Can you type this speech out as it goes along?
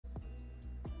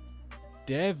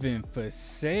Devin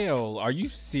Vassell. Are you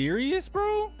serious,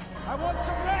 bro? I want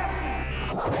some rest.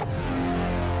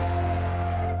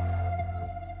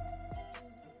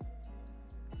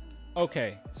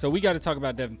 Okay, so we got to talk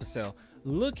about Devin Vassell.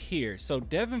 Look here. So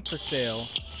Devin Vassell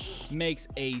makes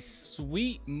a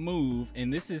sweet move,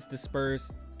 and this is the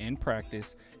Spurs in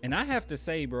practice. And I have to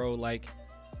say, bro, like,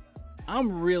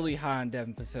 I'm really high on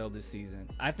Devin Vassell this season.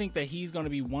 I think that he's going to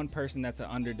be one person that's an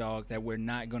underdog that we're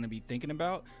not going to be thinking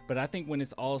about. But I think when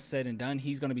it's all said and done,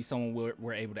 he's going to be someone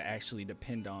we're able to actually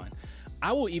depend on.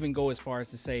 I will even go as far as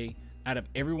to say, out of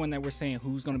everyone that we're saying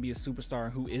who's going to be a superstar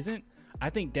and who isn't, I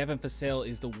think Devin Vassell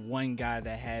is the one guy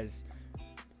that has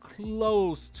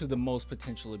close to the most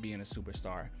potential of being a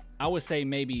superstar. I would say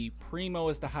maybe Primo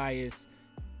is the highest,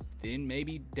 then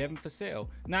maybe Devin Vassell.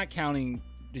 Not counting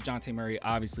DeJounte Murray.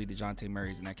 Obviously, DeJounte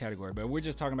Murray's in that category, but we're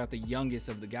just talking about the youngest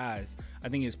of the guys. I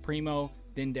think it's Primo,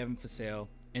 then Devin Vassell,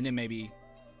 and then maybe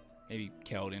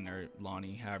Keldon or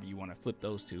Lonnie, however you want to flip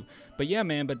those two. But yeah,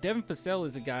 man, but Devin Vassell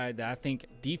is a guy that I think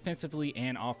defensively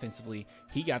and offensively,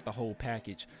 he got the whole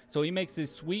package. So he makes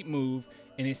this sweet move,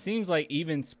 and it seems like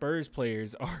even Spurs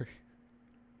players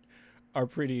are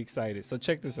pretty excited. So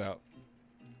check this out.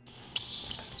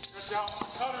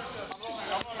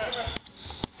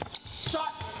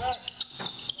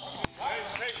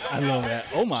 I love that.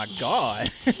 Oh my God.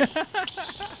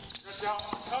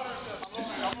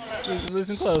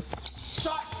 Listen close.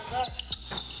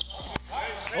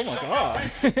 Oh my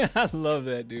God. I love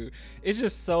that, dude. It's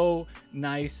just so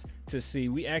nice to see.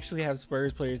 We actually have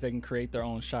Spurs players that can create their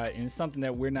own shot, and it's something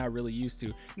that we're not really used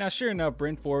to. Now, sure enough,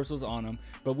 Brent Forbes was on him,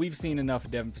 but we've seen enough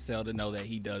of Devin Vassell to know that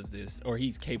he does this, or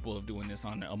he's capable of doing this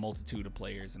on a multitude of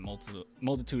players and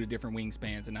multitude of different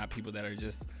wingspans, and not people that are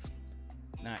just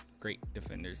not great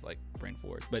defenders like Brent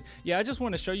Forbes. But yeah, I just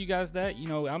want to show you guys that, you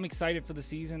know, I'm excited for the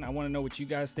season. I want to know what you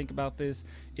guys think about this.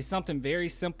 It's something very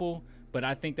simple, but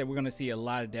I think that we're going to see a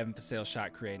lot of Devin Vassell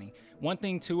shot creating. One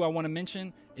thing too I want to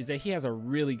mention is that he has a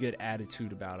really good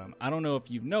attitude about him. I don't know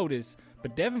if you've noticed,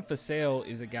 but Devin Vassell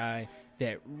is a guy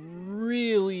that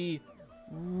really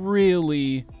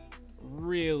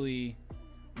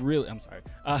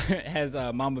has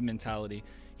a Mamba mentality.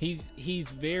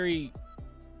 He's very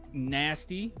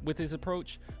nasty with his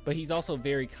approach, but he's also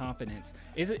very confident.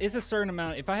 It's a certain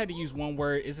amount, if I had to use one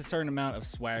word, it's a certain amount of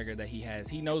swagger that he has.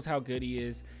 He knows how good he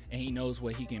is, and he knows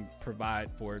what he can provide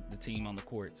for the team on the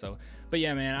court. So, but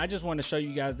yeah, man, I just want to show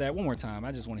you guys that one more time.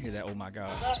 I just want to hear that. Oh my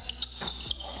God.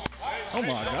 Oh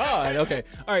my God. Okay.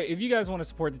 All right. If you guys want to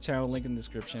support the channel, link in the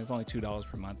description. It's only $2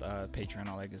 per month. Patreon,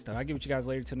 all that good stuff. I'll get with you guys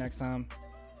later. Till next time.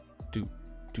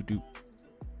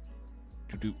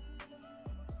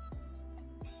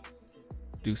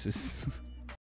 Deuces.